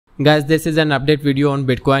Guys, this is an update video on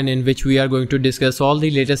Bitcoin in which we are going to discuss all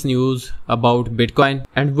the latest news about Bitcoin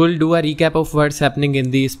and we'll do a recap of what's happening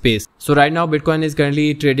in the space. So right now Bitcoin is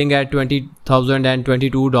currently trading at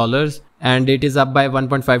 $20,022 and it is up by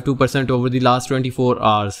 1.52% over the last 24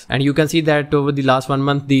 hours. And you can see that over the last 1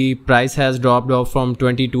 month the price has dropped off from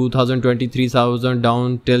 22,000, 23,000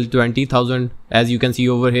 down till 20,000 as you can see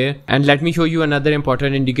over here. And let me show you another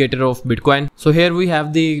important indicator of Bitcoin. So here we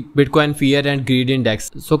have the Bitcoin Fear and Greed Index.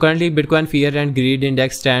 So currently Bitcoin Fear and Greed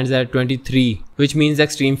Index stands at 23, which means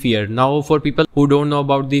extreme fear. Now for people who don't know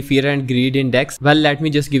about the Fear and Greed Index, well, let me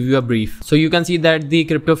just give you a brief. So you can see that the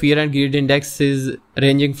Crypto Fear and Greed Index is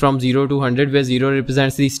ranging from 0 to 100, where 0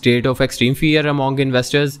 represents the state of extreme fear among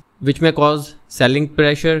investors, which may cause selling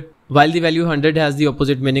pressure, while the value 100 has the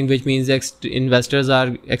opposite meaning, which means investors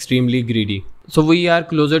are extremely greedy. So we are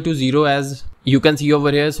closer to 0 as you can see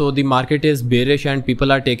over here. So the market is bearish and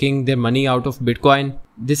people are taking their money out of Bitcoin.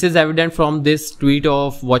 This is evident from this tweet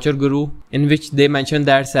of Watcher Guru in which they mentioned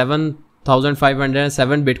that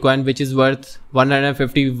 7,507 Bitcoin, which is worth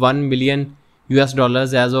 151 million US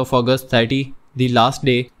dollars as of August 30, the last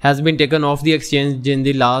day, has been taken off the exchange in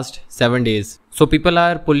the last 7 days. So people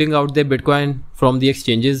are pulling out their Bitcoin from the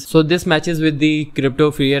exchanges. So this matches with the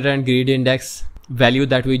Crypto Fear and Greed Index value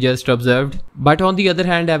that we just observed. But on the other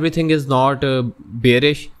hand, everything is not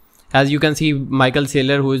bearish. As you can see, Michael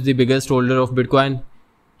Saylor, who is the biggest holder of Bitcoin,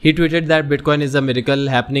 he tweeted that Bitcoin is a miracle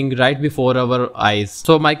happening right before our eyes.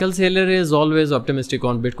 So Michael Saylor is always optimistic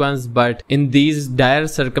on Bitcoins, but in these dire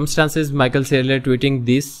circumstances, Michael Saylor tweeting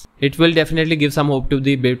this, it will definitely give some hope to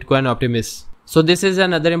the Bitcoin optimists. So this is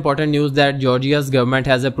another important news that Georgia's government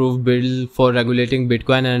has approved bill for regulating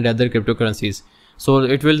Bitcoin and other cryptocurrencies. So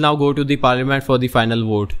it will now go to the parliament for the final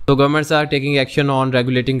vote. So governments are taking action on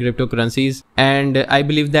regulating cryptocurrencies, and I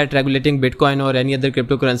believe that regulating Bitcoin or any other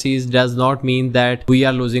cryptocurrencies does not mean that we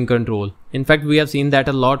are losing control. In fact, we have seen that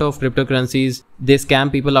a lot of cryptocurrencies, they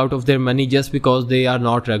scam people out of their money just because they are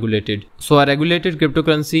not regulated. So a regulated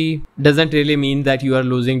cryptocurrency doesn't really mean that you are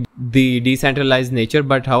losing the decentralized nature,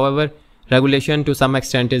 but however, regulation to some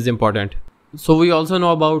extent is important. So we also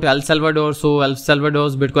know about El Salvador. So El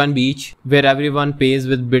Salvador's Bitcoin Beach, where everyone pays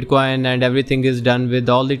with Bitcoin and everything is done with,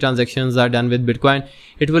 all the transactions are done with Bitcoin.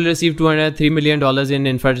 It will receive $203 million in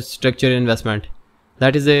infrastructure investment.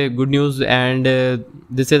 That is a good news. And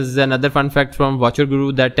this is another fun fact from Watcher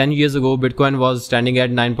Guru that 10 years ago, Bitcoin was standing at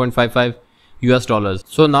 9.55 US dollars.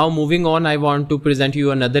 So now moving on, I want to present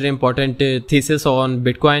you another important thesis on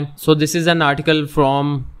Bitcoin. So this is an article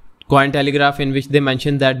from Cointelegraph in which they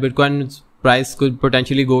mentioned that Bitcoin's price could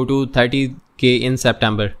potentially go to 30k in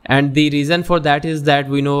September. And the reason for that is that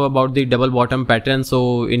we know about the double bottom pattern.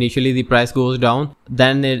 So initially the price goes down,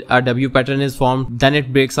 then a W pattern is formed, then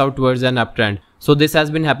it breaks out towards an uptrend. So this has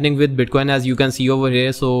been happening with Bitcoin, as you can see over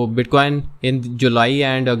here. So Bitcoin in July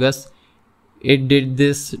and August, it did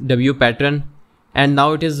this W pattern, and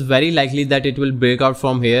now it is very likely that it will break out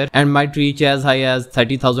from here and might reach as high as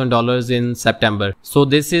 $30,000 in September. So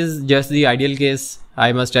this is just the ideal case,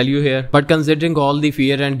 I must tell you here. But considering all the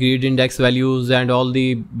fear and greed index values and all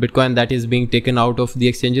the Bitcoin that is being taken out of the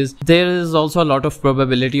exchanges, there is also a lot of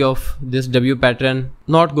probability of this W pattern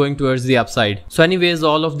not going towards the upside. So anyways,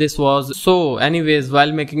 all of this was,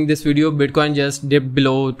 while making this video, Bitcoin just dipped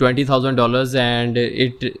below $20,000 and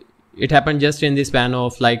it happened just in the span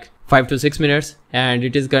of like 5 to 6 minutes, and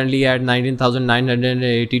it is currently at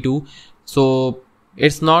 19,982. So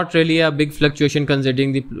it's not really a big fluctuation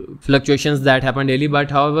considering the fluctuations that happen daily, but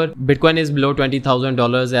however, Bitcoin is below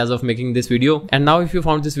 $20,000 as of making this video. And now if you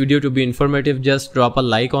found this video to be informative, just drop a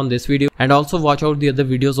like on this video and also watch out the other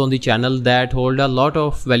videos on the channel that hold a lot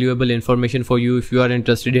of valuable information for you if you are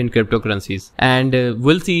interested in cryptocurrencies. And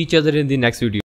we'll see each other in the next video.